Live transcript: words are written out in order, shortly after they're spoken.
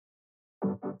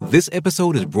This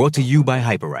episode is brought to you by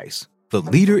Hyperice, the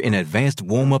leader in advanced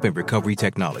warm-up and recovery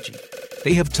technology.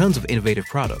 They have tons of innovative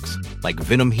products, like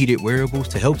Venom-heated wearables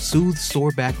to help soothe sore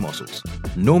back muscles,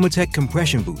 Normatec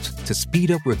compression boots to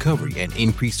speed up recovery and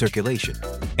increase circulation,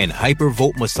 and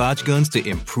Hypervolt massage guns to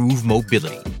improve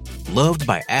mobility. Loved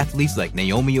by athletes like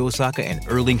Naomi Osaka and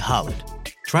Erling Haaland.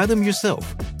 Try them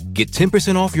yourself. Get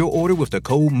 10% off your order with the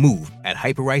code MOVE at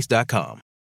Hyperice.com.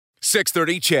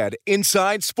 630 CHED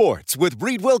Inside Sports with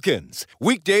Reed Wilkins.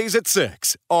 Weekdays at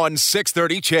 6 on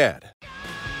 630 CHED.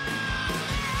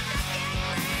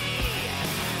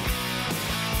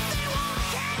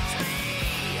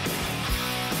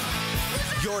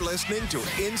 You're listening to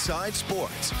Inside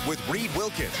Sports with Reed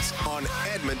Wilkins on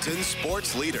Edmonton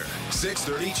Sports Leader,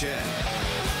 630 CHED.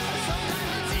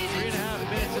 3.5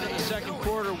 minutes into the second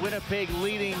quarter, Winnipeg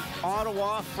leading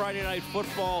Ottawa. Friday Night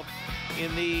Football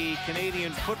in the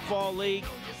Canadian Football League.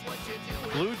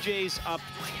 Blue Jays up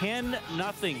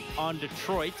 10-0 on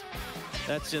Detroit.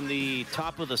 That's in the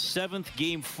top of the seventh,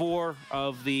 game 4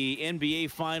 of the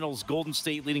NBA Finals. Golden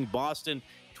State leading Boston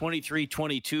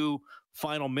 23-22.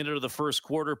 Final minute of the first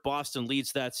quarter. Boston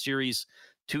leads that series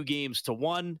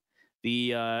 2-1.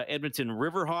 The Edmonton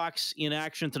Riverhawks in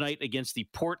action tonight against the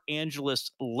Port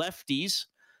Angeles Lefties.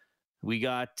 We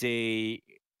got a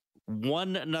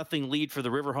 1-0 lead for the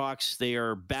Riverhawks. They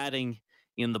are batting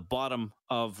in the bottom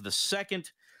of the second.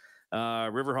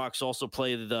 Riverhawks also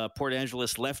play the Port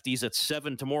Angeles Lefties at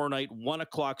 7 tomorrow night, 1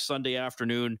 o'clock Sunday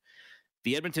afternoon.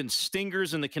 The Edmonton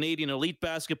Stingers in the Canadian Elite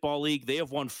Basketball League, they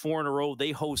have won 4 in a row.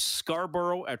 They host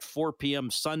Scarborough at 4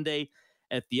 p.m. Sunday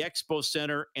at the Expo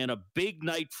Center. And a big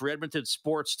night for Edmonton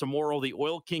sports tomorrow. The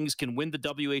Oil Kings can win the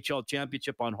WHL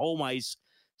championship on home ice,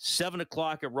 7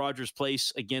 o'clock at Rogers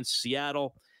Place against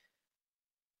Seattle.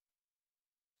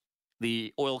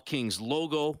 The Oil Kings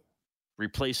logo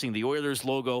replacing the Oilers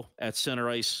logo at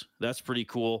center ice. That's pretty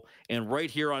cool. And right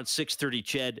here on 630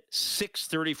 CHED,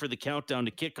 6:30 for the countdown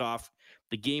to kickoff.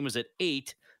 The game is at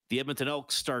 8. The Edmonton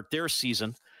Elks start their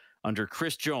season under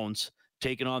Chris Jones,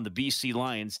 taking on the BC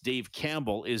Lions. Dave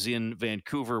Campbell is in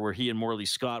Vancouver, where he and Morley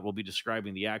Scott will be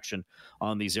describing the action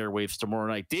on these airwaves tomorrow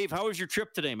night. Dave, how was your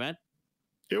trip today, man?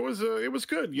 It was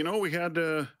good. You know, we had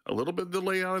a little bit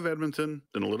delay out of Edmonton,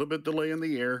 then a little bit delay in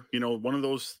the air. You know, one of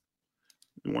those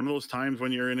times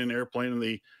when you're in an airplane and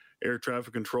the air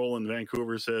traffic control in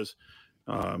Vancouver says,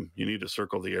 you need to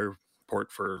circle the airport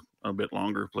for a bit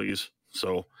longer, please.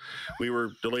 So we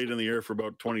were delayed in the air for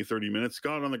about 20, 30 minutes.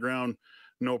 Got on the ground,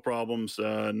 no problems.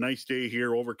 Nice day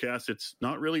here, overcast. It's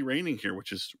not really raining here,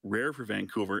 which is rare for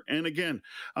Vancouver. And again,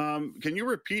 can you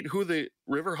repeat who the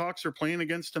Riverhawks are playing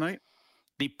against tonight?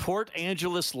 The Port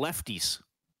Angeles Lefties.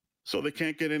 So they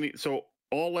can't get any. So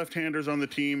all left-handers on the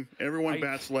team. Everyone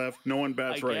bats left. No one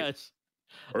bats right.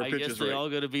 I guess they all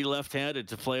got to be left-handed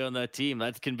to play on that team.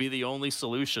 That can be the only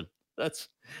solution.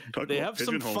 They have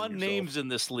some fun names in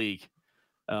this league.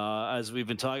 As we've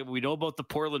been talking, we know about the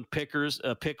Portland Pickles,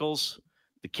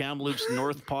 the Kamloops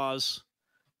North Paws,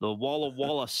 the Walla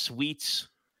Walla Sweets,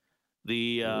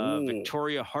 the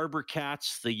Victoria Harbor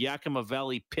Cats, the Yakima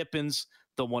Valley Pippins,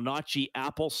 the Wenatchee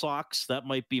Apple Sox. That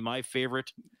might be my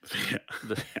favorite. Yeah,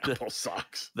 the Apple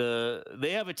Sox.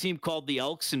 They have a team called the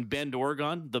Elks in Bend,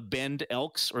 Oregon. The Bend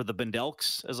Elks, or the Bend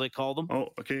Elks, as I call them. Oh,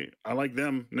 okay. I like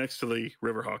them next to the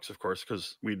Riverhawks, of course,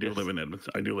 because we do live in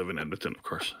Edmonton. I do live in Edmonton, of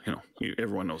course. You know,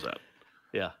 everyone knows that.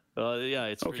 Yeah.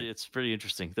 It's pretty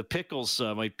interesting. The Pickles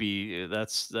might be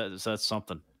that's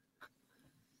something.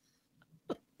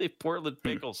 The Portland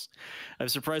Pickles. I'm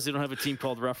surprised they don't have a team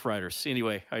called Rough Riders.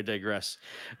 Anyway, I digress.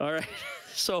 All right.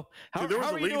 So there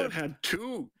was a league that had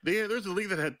two. There's a league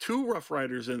that had 2 Rough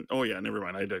Riders, and never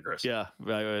mind. I digress. Yeah,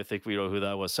 I think we know who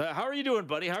that was. How are you doing,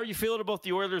 buddy? How are you feeling about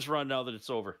the Oilers run now that it's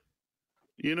over?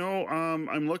 You know,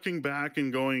 I'm looking back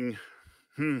and going,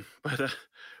 but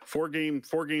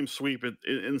 4-game sweep.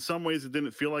 In some ways, it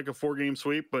didn't feel like a 4-game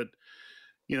sweep, but.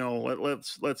 You know,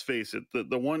 let's face it.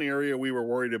 The one area we were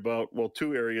worried about, well,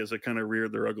 2 areas that kind of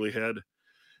reared their ugly head,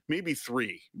 maybe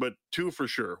 3, but 2 for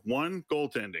sure. 1,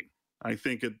 goaltending. I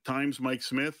think at times Mike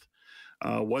Smith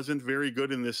wasn't very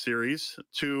good in this series.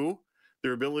 2,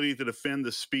 their ability to defend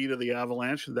the speed of the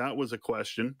Avalanche. That was a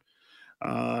question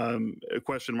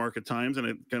mark at times, and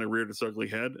it kind of reared its ugly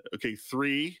head. Okay,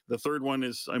 3. The third one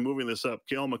is, I'm moving this up.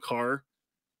 Cale Makar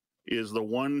is the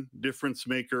one difference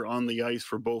maker on the ice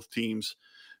for both teams.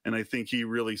 And I think he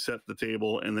really set the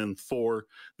table. And then 4,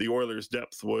 the Oilers'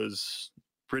 depth was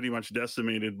pretty much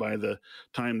decimated by the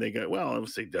time they got, well, I would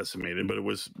say decimated, but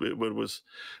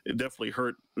it definitely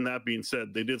hurt. And that being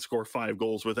said, they did score 5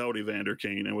 goals without Evander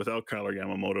Kane and without Kyler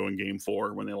Yamamoto in game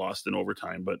 4 when they lost in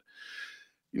overtime. But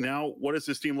now what does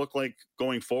this team look like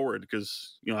going forward?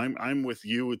 Because, you know, I'm with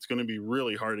you. It's going to be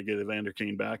really hard to get Evander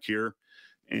Kane back here.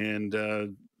 And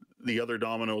the other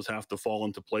dominoes have to fall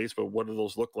into place. But what do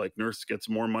those look like? Nurse gets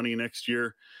more money next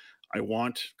year. I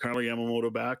want Kailer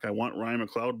Yamamoto back. I want Ryan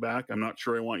McLeod back. I'm not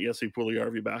sure I want Jesse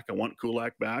Puljujärvi back. I want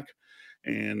Kulak back.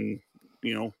 And,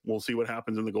 you know, we'll see what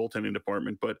happens in the goaltending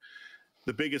department. But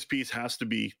the biggest piece has to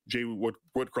be Jay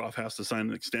Woodcroft has to sign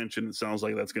an extension. It sounds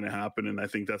like that's going to happen. And I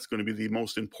think that's going to be the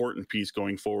most important piece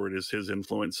going forward is his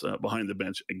influence behind the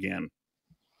bench again.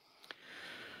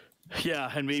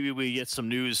 Yeah, and maybe we get some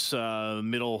news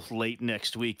late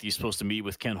next week. He's supposed to meet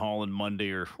with Ken Holland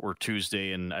Monday or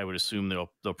Tuesday, and I would assume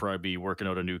they'll probably be working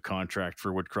out a new contract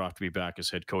for Woodcroft to be back as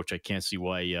head coach. I can't see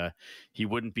why he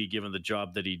wouldn't be given the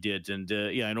job that he did. And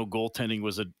I know goaltending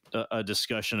was a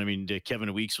discussion. I mean,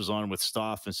 Kevin Weeks was on with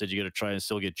Stoff and said you got to try and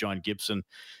still get John Gibson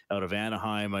out of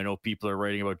Anaheim. I know people are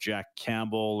writing about Jack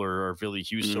Campbell or Ville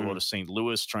Husso out of St.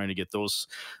 Louis, trying to get those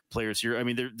players here. I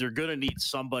mean, they're going to need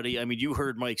somebody. I mean, you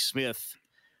heard Mike Smith.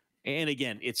 And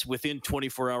again, it's within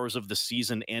 24 hours of the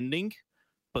season ending,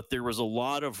 but there was a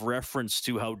lot of reference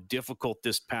to how difficult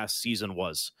this past season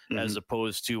was, as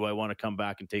opposed to, I want to come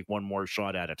back and take one more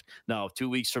shot at it. Now, 2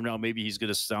 weeks from now, maybe he's going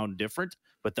to sound different,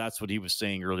 but that's what he was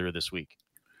saying earlier this week.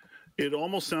 It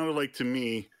almost sounded like to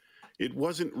me, it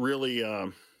wasn't really,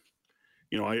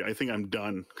 I think I'm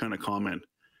done kind of comment,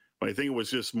 but I think it was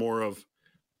just more of,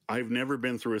 I've never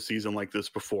been through a season like this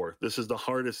before. This is the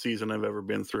hardest season I've ever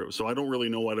been through. So I don't really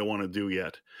know what I want to do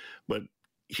yet. But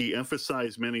he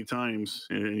emphasized many times,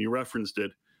 and you referenced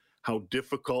it, how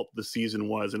difficult the season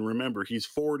was. And remember, he's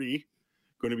 40,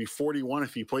 going to be 41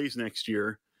 if he plays next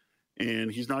year.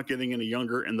 And he's not getting any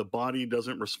younger, and the body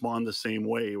doesn't respond the same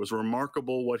way. It was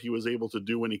remarkable what he was able to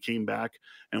do when he came back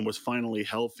and was finally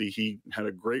healthy. He had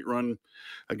a great run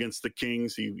against the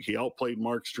Kings. He outplayed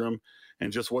Markstrom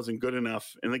and just wasn't good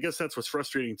enough. And I guess that's what's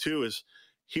frustrating too, is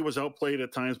he was outplayed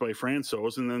at times by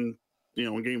Francouz, and then, you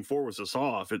know, in game 4 was a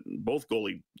saw-off. Both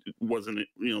goalie wasn't,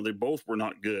 you know, they both were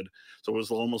not good. So it was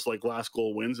almost like last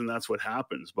goal wins, and that's what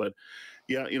happens. But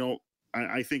yeah, you know,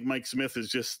 I think Mike Smith is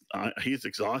just, he's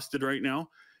exhausted right now.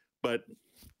 But,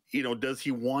 you know, does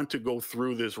he want to go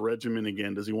through this regimen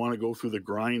again? Does he want to go through the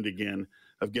grind again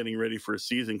of getting ready for a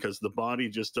season? Because the body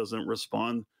just doesn't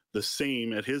respond the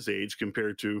same at his age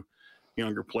compared to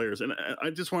younger players. And I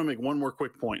just want to make one more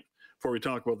quick point before we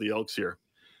talk about the Elks here.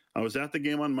 I was at the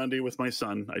game on Monday with my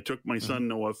son. I took my son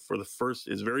Noah for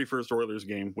his very first Oilers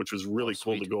game, which was really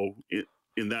cool to go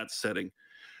in that setting.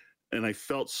 And I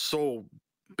felt so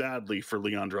badly for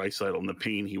Leon Draisaitl and the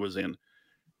pain he was in.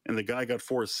 And the guy got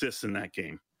 4 assists in that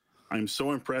game. I'm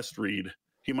so impressed, Reed.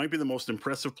 He might be the most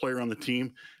impressive player on the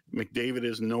team. McDavid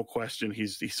is, no question.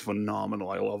 He's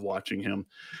phenomenal. I love watching him.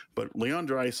 But Leon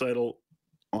Draisaitl,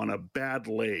 on a bad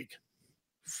leg,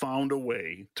 found a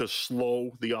way to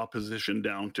slow the opposition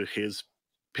down to his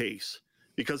pace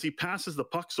because he passes the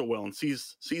puck so well and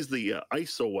sees the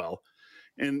ice so well.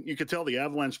 And you could tell the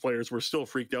Avalanche players were still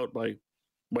freaked out by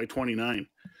 29.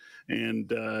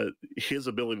 And his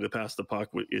ability to pass the puck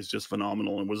is just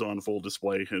phenomenal and was on full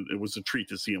display. And it was a treat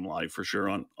to see him live for sure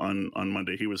on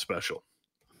Monday. He was special.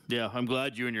 Yeah, I'm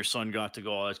glad you and your son got to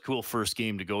go. It's a cool first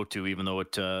game to go to, even though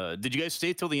it did you guys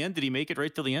stay till the end? Did he make it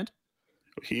right till the end?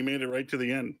 He made it right to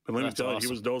the end. But let me tell you, he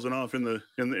was dozing off in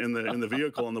the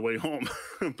vehicle on the way home.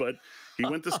 But he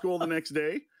went to school the next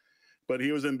day, but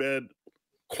he was in bed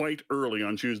quite early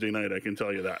on Tuesday night, I can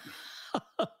tell you that.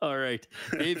 All right.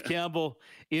 Dave Campbell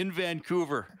in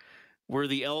Vancouver, where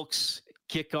the Elks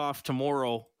kick off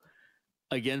tomorrow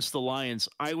against the Lions.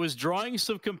 I was drawing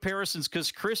some comparisons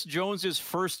because Chris Jones's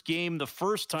first game the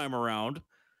first time around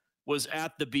was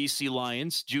at the BC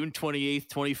Lions, June 28th,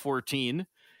 2014.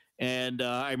 And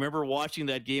I remember watching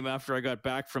that game after I got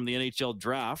back from the NHL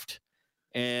draft.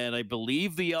 And I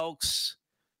believe the Elks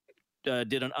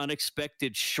did an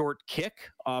unexpected short kick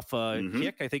off a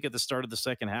kick, I think, at the start of the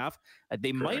second half.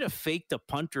 They might have faked a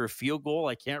punt or a field goal.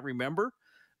 I can't remember.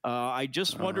 I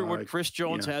just wonder what Chris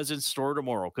Jones has in store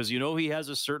tomorrow, because, you know, he has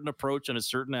a certain approach and a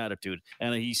certain attitude,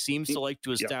 and he seems to like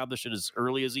to establish it as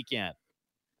early as he can.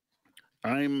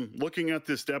 I'm looking at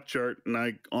this depth chart, and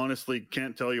I honestly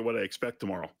can't tell you what I expect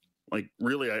tomorrow. Like,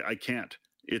 really, I can't.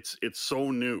 It's so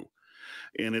new,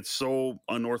 and it's so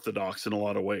unorthodox in a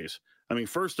lot of ways. I mean,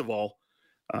 first of all,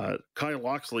 Kyle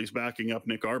Loxley's backing up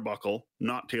Nick Arbuckle,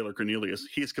 not Taylor Cornelius.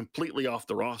 He's completely off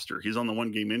the roster. He's on the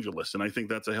one-game injury list, and I think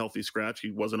that's a healthy scratch.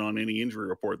 He wasn't on any injury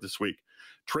report this week.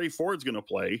 Trey Ford's going to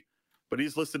play, but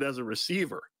he's listed as a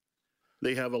receiver.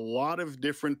 They have a lot of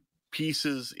different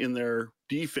pieces in their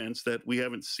defense that we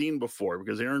haven't seen before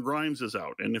because Aaron Grimes is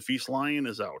out and Nafis Lyon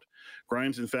is out.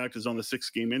 Grimes, in fact, is on the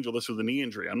 6-game injury list with a knee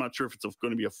injury. I'm not sure if it's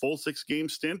going to be a full 6-game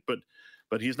stint,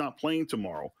 but he's not playing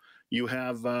tomorrow. You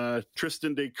have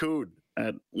Tristan Decoud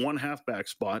at one halfback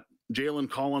spot, Jalen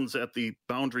Collins at the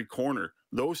boundary corner.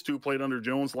 Those two played under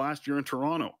Jones last year in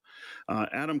Toronto.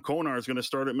 Adam Konar is going to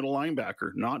start at middle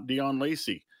linebacker, not Dion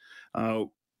Lacey.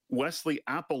 Wesley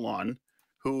Apollon,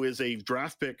 who is a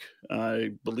draft pick,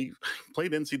 I believe,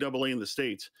 played NCAA in the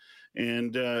States.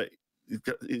 And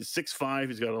he's 6'5",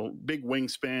 he's got a big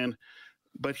wingspan,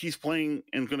 but he's playing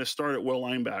and going to start at will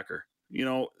linebacker. You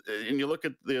know, and you look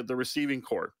at the receiving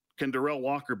corps. Can Darrell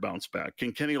Walker bounce back?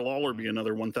 Can Kenny Lawler be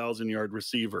another 1,000-yard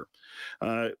receiver?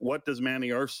 What does Manny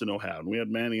Arsenault have? We had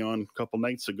Manny on a couple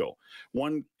nights ago.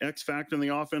 One X factor in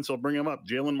the offense, I'll bring him up,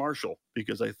 Jalen Marshall,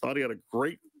 because I thought he had a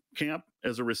great camp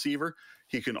as a receiver.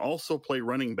 He can also play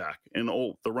running back, and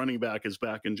the running back is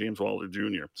back in James Wilder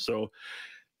Jr. So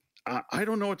I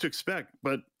don't know what to expect,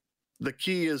 but the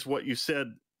key is what you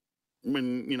said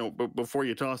when, you know, before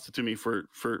you tossed it to me for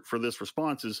this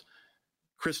response is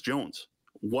Chris Jones.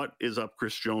 What is up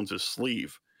Chris Jones's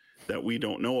sleeve that we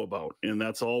don't know about? And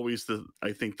that's always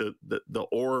I think the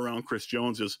aura around Chris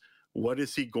Jones is, what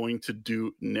is he going to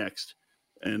do next?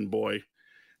 And boy,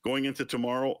 going into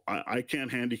tomorrow, I can't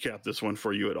handicap this one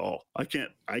for you at all. I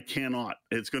cannot.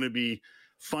 It's going to be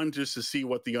fun just to see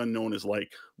what the unknown is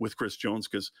like with Chris Jones,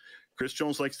 because Chris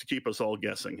Jones likes to keep us all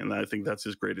guessing, and I think that's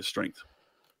his greatest strength.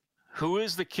 Who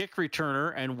is the kick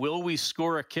returner, and will we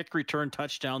score a kick return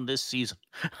touchdown this season?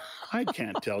 I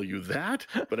can't tell you that,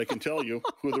 but I can tell you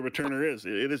who the returner is.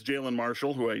 It is Jalen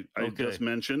Marshall, who I just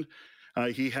mentioned.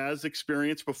 He has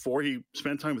experience before. He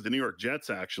spent time with the New York Jets,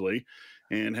 actually,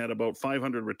 and had about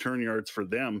 500 return yards for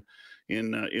them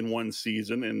in one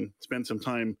season, and spent some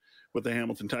time with the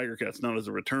Hamilton Tiger Cats, not as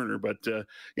a returner, but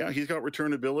yeah, he's got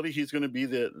return ability. He's going to be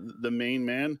the main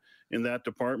man in that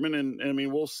department, and I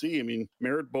mean, we'll see. I mean,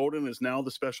 Merritt Bowden is now the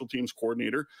special teams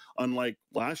coordinator, unlike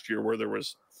last year where there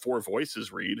was 4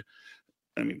 voices. Reed,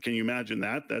 I mean, can you imagine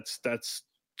that? That's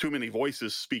too many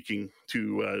voices speaking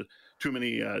to too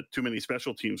many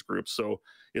special teams groups. So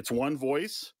it's one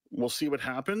voice. We'll see what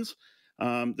happens.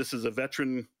 This is a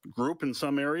veteran group in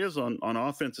some areas, on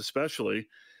offense especially.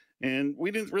 And we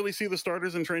didn't really see the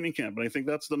starters in training camp. And I think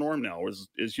that's the norm now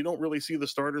is you don't really see the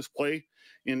starters play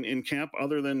in camp,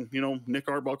 other than, you know, Nick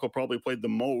Arbuckle probably played the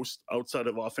most outside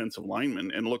of offensive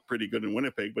linemen and looked pretty good in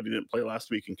Winnipeg, but he didn't play last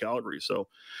week in Calgary. So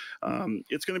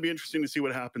it's going to be interesting to see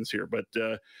what happens here. But,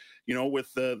 you know,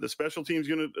 with the special teams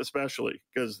unit especially,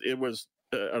 because it was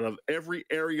out of every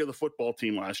area of the football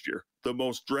team last year, the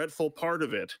most dreadful part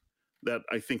of it that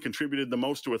I think contributed the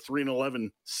most to a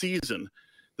 3-11 season,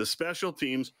 the special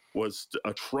teams was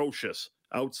atrocious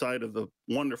outside of the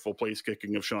wonderful place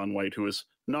kicking of Sean White, who is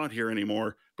not here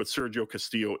anymore, but Sergio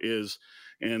Castillo is.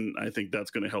 And I think that's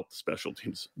going to help the special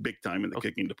teams big time in the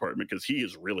kicking department, because he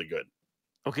is really good.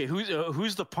 Okay,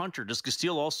 who's the punter? Does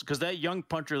Castillo also, because that young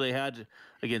punter they had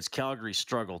against Calgary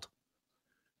struggled?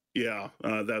 Yeah,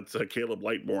 that's Caleb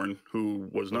Lightbourne, who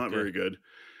was not very good.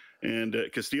 And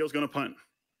Castillo's going to punt.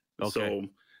 Okay. So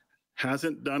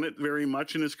hasn't done it very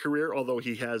much in his career, although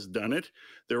he has done it.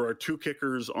 There are 2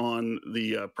 kickers on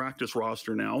the practice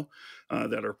roster now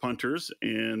that are punters,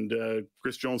 and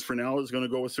Chris Jones for now is going to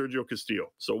go with Sergio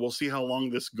Castillo. So we'll see how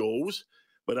long this goes,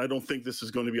 but I don't think this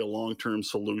is going to be a long-term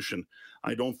solution.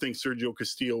 I don't think Sergio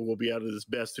Castillo will be out at his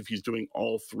best if he's doing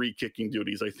all 3 kicking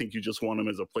duties. I think you just want him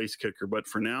as a place kicker, but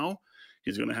for now,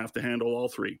 he's going to have to handle all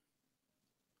 3.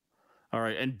 All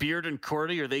right, and Beard and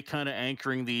Cordy, are they kind of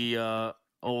anchoring the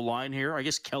O-line here? I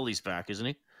guess Kelly's back, isn't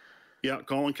he? Yeah,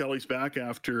 Colin Kelly's back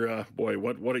after,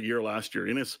 what a year last year.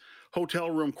 In his hotel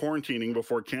room quarantining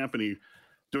before camp, and he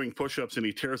doing push-ups, and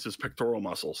he tears his pectoral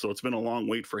muscle. So it's been a long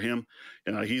wait for him.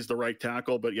 He's the right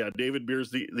tackle. But, yeah, David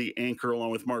Beard's the anchor,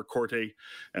 along with Mark Corte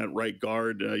at right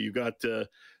guard. You got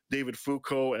David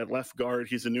Foucault at left guard.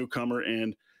 He's a newcomer.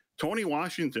 And Tony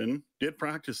Washington did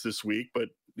practice this week, but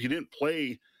he didn't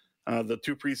play the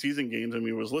 2 preseason games. I mean,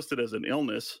 he was listed as an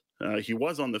illness. He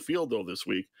was on the field, though, this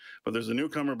week. But there's a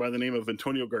newcomer by the name of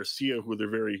Antonio Garcia, who they're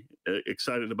very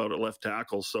excited about at left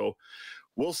tackle. So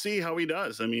we'll see how he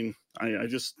does. I mean, I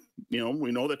just, you know,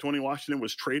 we know that Tony Washington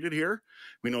was traded here.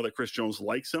 We know that Chris Jones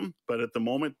likes him. But at the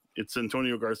moment, it's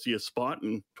Antonio Garcia's spot,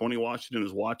 and Tony Washington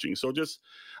is watching. So just,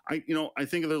 I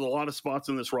think there's a lot of spots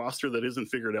in this roster that isn't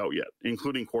figured out yet,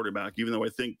 including quarterback, even though I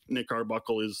think Nick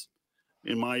Arbuckle is,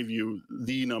 in my view,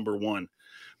 the number one.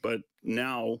 but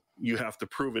now you have to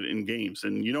prove it in games.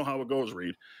 And you know how it goes,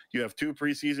 Reed. You have 2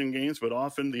 preseason games, but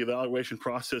often the evaluation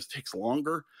process takes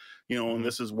longer, and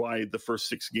this is why the first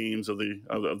 6 games of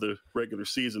the regular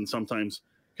season sometimes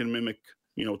can mimic,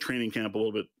 training camp a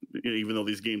little bit, even though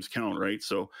these games count, right?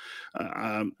 So,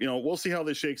 we'll see how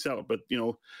this shakes out. But,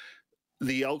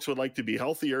 the Elks would like to be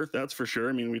healthier, that's for sure.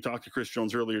 I mean, we talked to Chris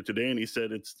Jones earlier today, and he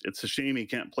said it's a shame he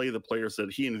can't play the players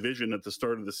that he envisioned at the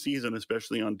start of the season,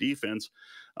 especially on defense,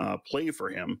 play for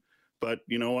him. But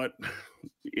you know what?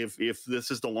 If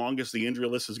this is the longest the injury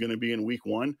list is going to be in week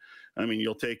 1, I mean,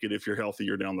 you'll take it if you're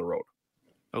healthier down the road.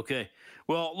 Okay.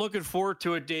 Well, looking forward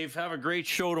to it, Dave. Have a great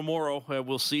show tomorrow.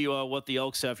 We'll see what the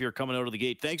Elks have here coming out of the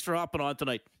gate. Thanks for hopping on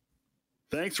tonight.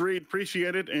 Thanks, Reed.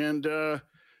 Appreciate it. And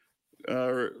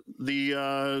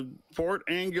the Port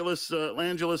Angeles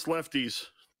Langulus lefties,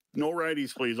 no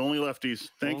righties, please. Only lefties.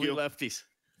 Thank you. Only lefties.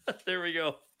 There we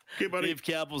go. Okay, buddy. Dave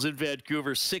Campbell's in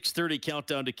Vancouver. 6:30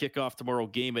 countdown to kickoff tomorrow.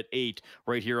 Game at 8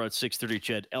 right here on 6:30.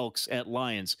 Ched. Elks at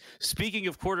Lions. Speaking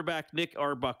of quarterback Nick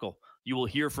Arbuckle, you will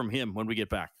hear from him when we get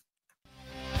back.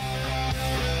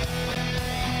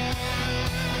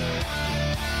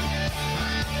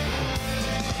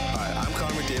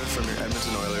 McDavid from your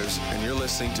Edmonton Oilers, and you're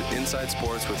listening to Inside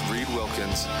Sports with Reed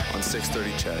Wilkins on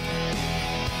 630 Ched.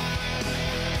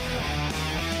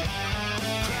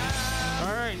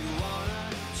 All right.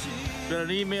 Got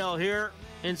an email here,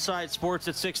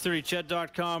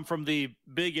 insidesports@630ched.com from the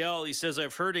Big L. He says,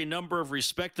 I've heard a number of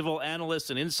respectable analysts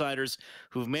and insiders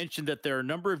who've mentioned that there are a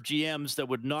number of GMs that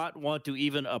would not want to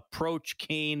even approach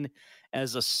Kane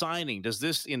as a signing. Does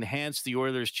this enhance the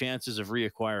Oilers' chances of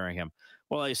reacquiring him?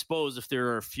 Well, I suppose if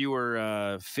there are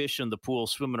fewer fish in the pool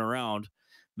swimming around,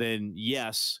 then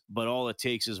yes. But all it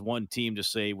takes is one team to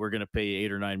say we're going to pay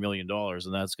 $8 or $9 million,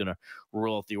 and that's going to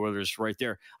rule out the Oilers right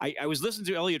there. I was listening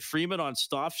to Elliot Freeman on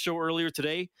Stoff's show earlier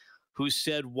today, who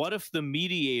said, what if the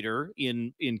mediator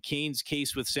in Kane's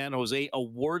case with San Jose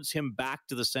awards him back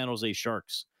to the San Jose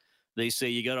Sharks? They say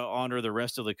you got to honor the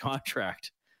rest of the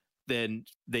contract. Then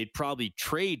they'd probably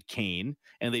trade Kane,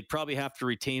 and they'd probably have to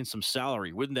retain some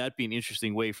salary. Wouldn't that be an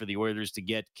interesting way for the Oilers to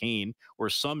get Kane, or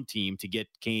some team to get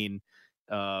Kane,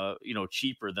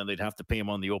 cheaper than they'd have to pay him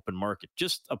on the open market?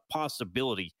 Just a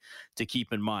possibility to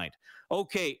keep in mind.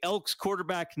 Okay, Elks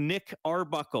quarterback Nick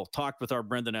Arbuckle talked with our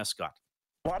Brendan Escott.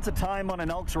 Lots of time on an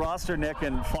Elks roster, Nick,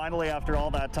 and finally after all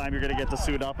that time, you're going to get to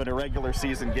suit up in a regular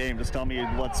season game. Just tell me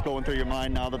what's going through your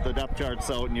mind now that the depth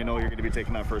chart's out and you know you're going to be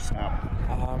taking that first snap.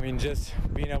 Just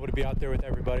being able to be out there with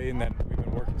everybody, and then we've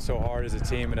been working so hard as a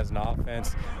team and as an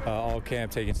offense all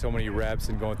camp, taking so many reps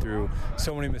and going through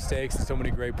so many mistakes and so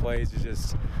many great plays. It's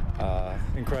just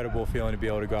incredible feeling to be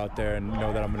able to go out there and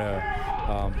know that I'm going to,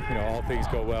 all things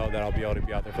go well, that I'll be able to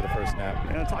be out there for the first snap.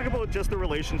 And talk about just the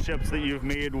relationships that you've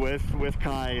made with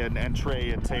Kai and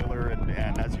Trey and Taylor,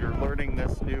 and as you're learning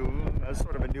this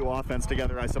sort of a new offense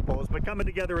together, I suppose, but coming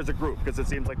together as a group, because it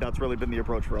seems like that's really been the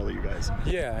approach for all of you guys.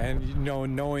 Yeah, and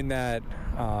knowing that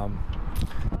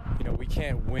we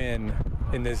can't win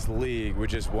in this league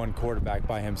with just one quarterback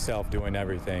by himself doing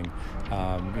everything.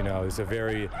 It's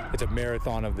a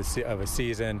marathon of a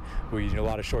season. A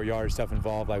lot of short yardage stuff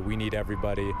involved. Like, we need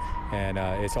everybody, and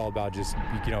it's all about just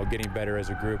getting better as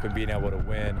a group and being able to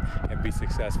win and be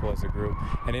successful as a group.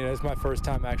 And it's my first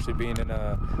time actually being in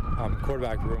a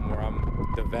quarterback room where I'm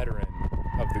the veteran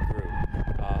of the group.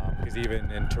 Because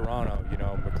even in Toronto,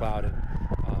 McLeod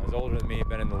is older than me,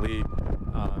 been in the league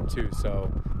too.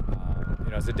 So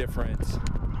it's a different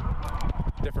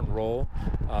role,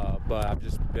 but I've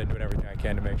just been doing everything I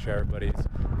can to make sure everybody's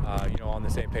on the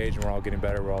same page and we're all getting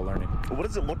better, we're all learning. What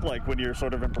does it look like when you're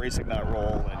sort of embracing that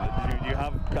role? And do you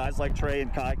have guys like Trey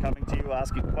and Kai coming to you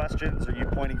asking questions? Are you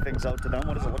pointing things out to them?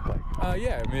 What does it look like?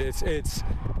 It's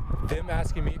them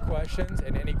asking me questions,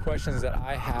 and any questions that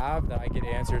I have that I get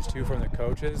answers to from the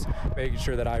coaches, making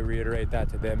sure that I reiterate that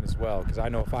to them as well, because I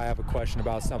know if I have a question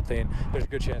about something, there's a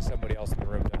good chance somebody else in the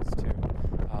room does too.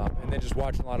 And then just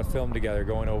watching a lot of film together,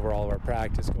 going over all of our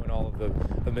practice, going all of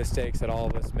the mistakes that all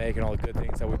of us make and all the good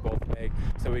things that we both make,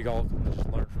 so we all just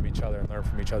learn from each other and learn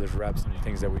from each other's reps and the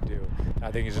things that we do. And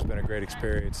I think it's just been a great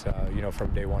experience,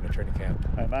 from day one to training camp.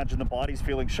 I imagine the body's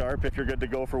feeling sharp if you're good to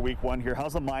go for week 1 here.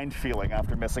 How's the mind feeling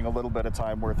after missing a little bit of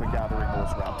time worth of gathering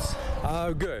those reps?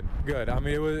 Good. I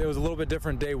mean, it was a little bit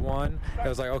different day one. It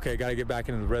was like, okay, got to get back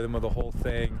into the rhythm of the whole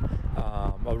thing.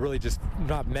 I really just,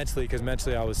 not mentally, because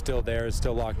mentally I was still there,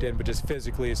 still locked in, but just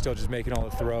physically, still just making all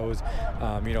the throws,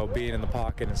 being in the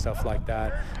pocket and stuff like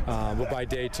that. But by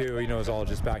day two, it was all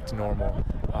just back to normal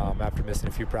after missing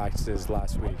a few practices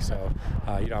last week. So,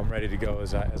 I'm ready to go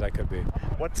as I could be.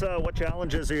 What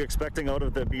challenges are you expecting out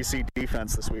of the BC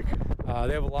defense this week?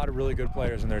 They have a lot of really good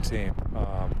players in their team.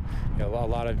 A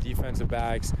lot of defensive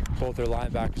backs. Both their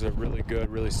linebackers are really good,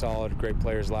 really solid, great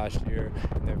players last year.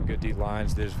 And they have good D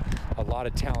lines. There's a lot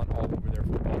of talent all over their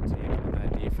football team on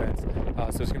that defense.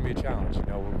 So it's going to be a challenge.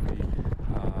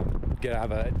 We'll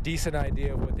have a decent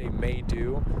idea of what they may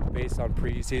do based on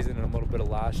preseason and a little bit of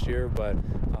last year. But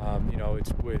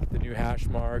it's with the new hash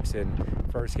marks and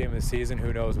first game of the season,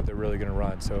 who knows what they're really going to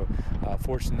run. So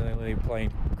fortunately,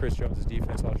 playing Chris Jones'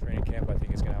 defense all training camp, I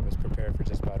think is going to have us prepared for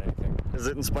just about anything. Does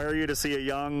it inspire you to see a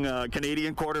young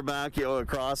Canadian quarterback,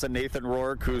 across, and Nathan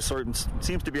Rourke, who seems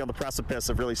to be on the precipice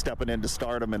of really stepping into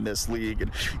stardom in this league?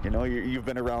 And you've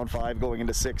been around 5 going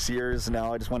into 6 years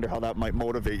now. I just wonder how that might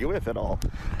motivate you, if at all.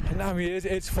 And I mean,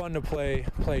 it's fun to play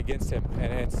against him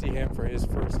and see him for his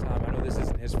first time. I know this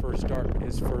isn't his first start, but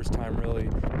his first time really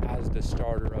as the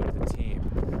starter of the team.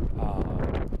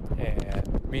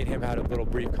 And me and him had a little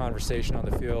brief conversation on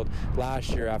the field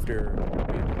last year after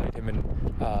we played him in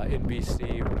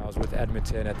BC when I was with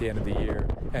Edmonton at the end of the year,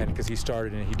 and because he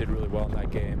started and he did really well in that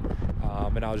game.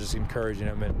 And I was just encouraging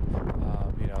him and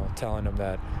telling him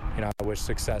that I wish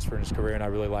success for his career, and I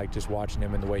really liked just watching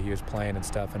him and the way he was playing and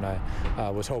stuff. And I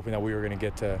was hoping that we were going to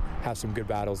get to have some good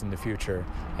battles in the future,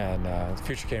 and the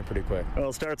future came pretty quick. Well,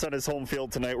 it starts on his home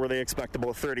field tonight, where they expect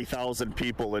about 30,000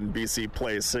 people in BC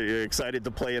Place. Are you excited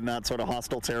to play in that sort of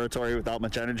hostile territory without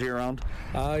much energy around?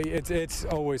 It's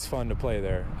always fun to play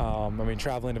there.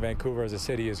 Traveling to Vancouver as a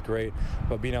city is great,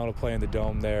 but being able to play in the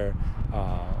Dome there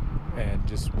and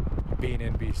just being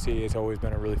in BC, it's always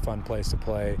been a really fun place to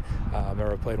play. I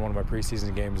remember I played one of my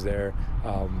preseason games there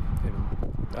in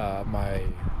my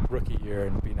rookie year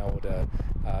and being able to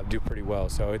do pretty well.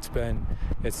 So it's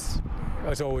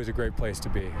always a great place to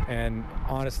be. And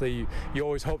honestly, you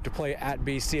always hope to play at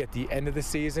BC at the end of the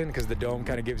season because the Dome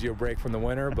kind of gives you a break from the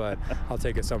winter, but I'll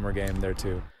take a summer game there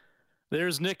too.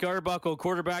 There's Nick Arbuckle,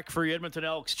 quarterback for your Edmonton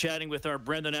Elks, chatting with our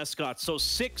Brendan Escott. So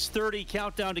 6:30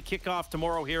 countdown to kickoff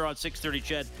tomorrow here on 6:30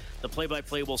 Ched. The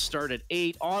play-by-play will start at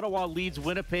 8. Ottawa leads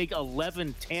Winnipeg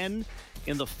 11-10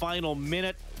 in the final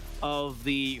minute of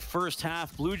the first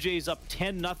half. Blue Jays up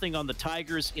 10-0 on the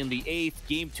Tigers in the 8th.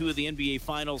 Game 2 of the NBA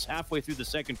Finals. Halfway through the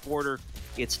second quarter,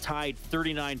 it's tied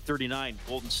 39-39,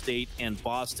 Golden State and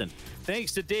Boston.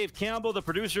 Thanks to Dave Campbell, the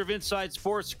producer of Inside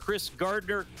Sports, Chris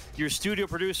Gardner, your studio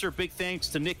producer. Big thanks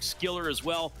to Nick Skiller as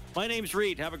well. My name's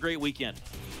Reed. Have a great weekend.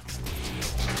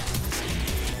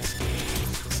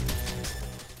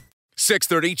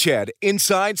 6:30 Ched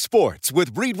Inside Sports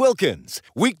with Reed Wilkins.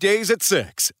 Weekdays at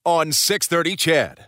 6 on 6:30 Ched.